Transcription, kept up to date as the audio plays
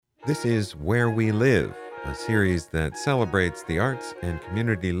This is Where We Live, a series that celebrates the arts and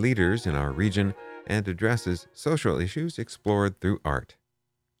community leaders in our region and addresses social issues explored through art.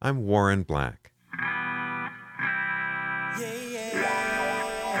 I'm Warren Black.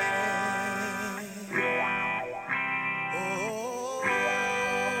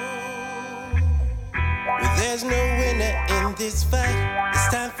 There's no winner in this fight. It's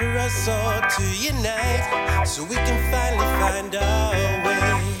time for us all to unite so we can finally find our way.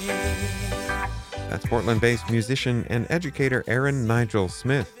 That's Portland-based musician and educator Aaron Nigel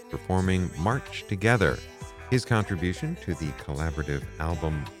Smith performing March Together, his contribution to the collaborative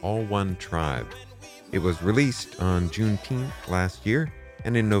album All One Tribe. It was released on Juneteenth last year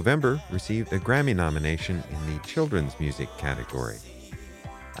and in November received a Grammy nomination in the children's music category.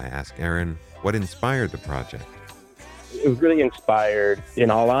 I asked Aaron what inspired the project. It was really inspired,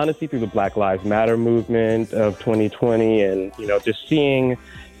 in all honesty, through the Black Lives Matter movement of 2020 and, just seeing,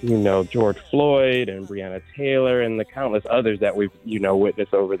 George Floyd and Breonna Taylor and the countless others that we've,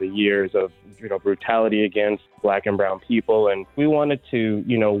 witnessed over the years of, brutality against Black and brown people. And we wanted to,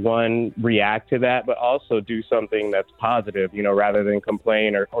 one, react to that, but also do something that's positive, rather than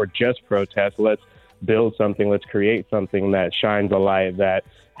complain or just protest. Let's build something, let's create something that shines a light that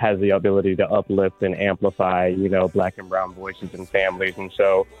has the ability to uplift and amplify, Black and brown voices and families. And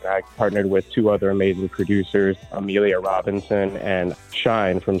so I partnered with two other amazing producers, Amelia Robinson and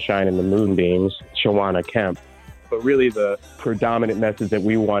Shine from Shine and the Moonbeams, Shawana Kemp. But really the predominant message that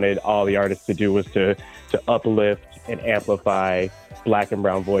we wanted all the artists to do was to uplift and amplify Black and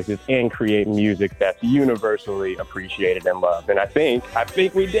brown voices and create music that's universally appreciated and loved. And I think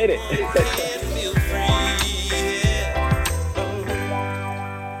we did it.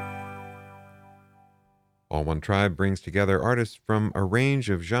 All One Tribe brings together artists from a range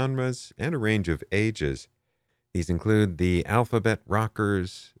of genres and a range of ages. These include the Alphabet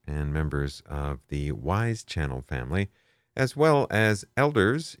Rockers and members of the Wise Channel family, as well as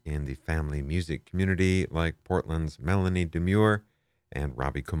elders in the family music community like Portland's Melanie Demure and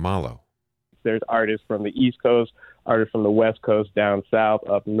Robbie Kumalo. There's artists from the East Coast, artists from the West Coast, down south,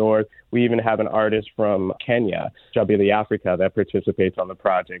 up north. We even have an artist from Kenya, Jabili Africa, that participates on the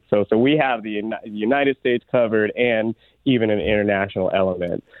project. So we have the United States covered and even an international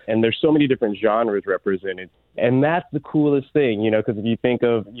element. And there's so many different genres represented. And that's the coolest thing, because if you think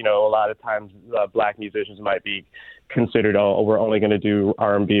of, a lot of times Black musicians might be considered, we're only going to do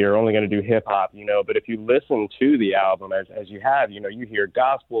R&B or only going to do hip hop, but if you listen to the album as you have, you hear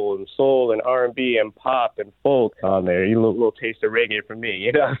gospel and soul and R&B and pop and folk on there. You little taste of reggae from me,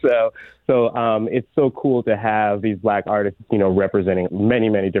 So it's so cool to have these Black artists, representing many,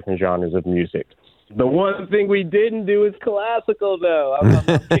 many different genres of music. The one thing we didn't do is classical, though.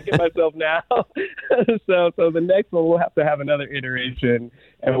 I'm kicking myself now. So the next one, we'll have to have another iteration,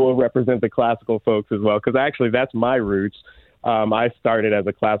 and we'll represent the classical folks as well, because actually that's my roots. I started as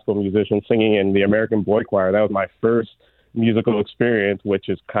a classical musician singing in the American Boy Choir. That was my first musical experience, which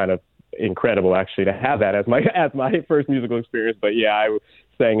is kind of incredible, actually, to have that as my first musical experience. But yeah, I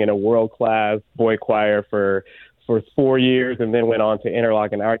sang in a world-class boy choir for 4 years, and then went on to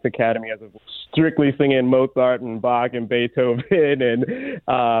Interlochen Arts Academy as a strictly singing Mozart and Bach and Beethoven,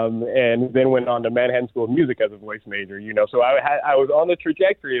 and then went on to Manhattan School of Music as a voice major. So I was on the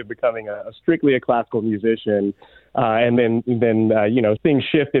trajectory of becoming a strictly a classical musician, and then things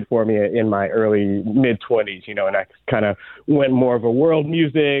shifted for me in my early mid-20s. And I kind of went more of a world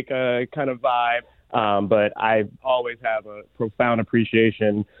music kind of vibe, but I always have a profound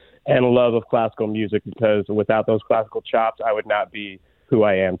appreciation and a love of classical music, because without those classical chops, I would not be who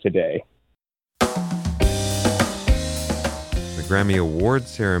I am today. The Grammy Award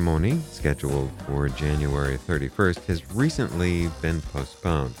ceremony, scheduled for January 31st, has recently been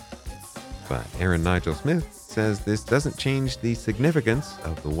postponed. But Aaron Nigel Smith says this doesn't change the significance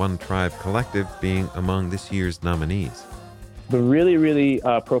of the One Tribe Collective being among this year's nominees. The really, really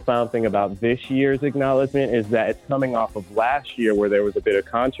profound thing about this year's acknowledgement is that it's coming off of last year, where there was a bit of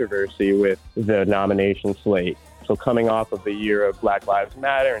controversy with the nomination slate. So coming off of the year of Black Lives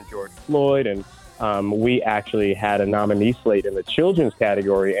Matter and George Floyd, and we actually had a nominee slate in the children's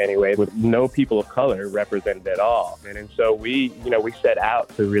category anyway, with no people of color represented at all. And so we set out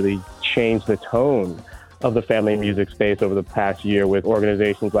to really change the tone of the family music space over the past year, with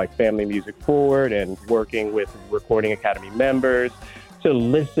organizations like Family Music Forward and working with Recording Academy members to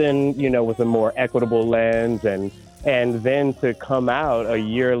listen, with a more equitable lens, and then to come out a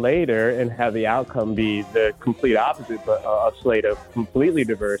year later and have the outcome be the complete opposite, but a slate of completely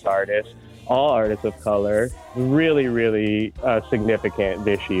diverse artists, all artists of color, really, really significant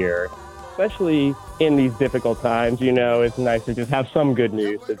this year. especially in these difficult times, you know, it's nice to just have some good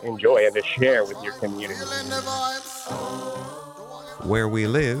news to enjoy and to share with your community. Where We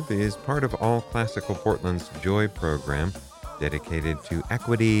Live is part of All Classical Portland's Joy program, dedicated to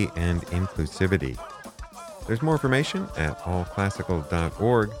equity and inclusivity. There's more information at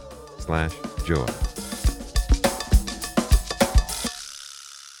allclassical.org/joy.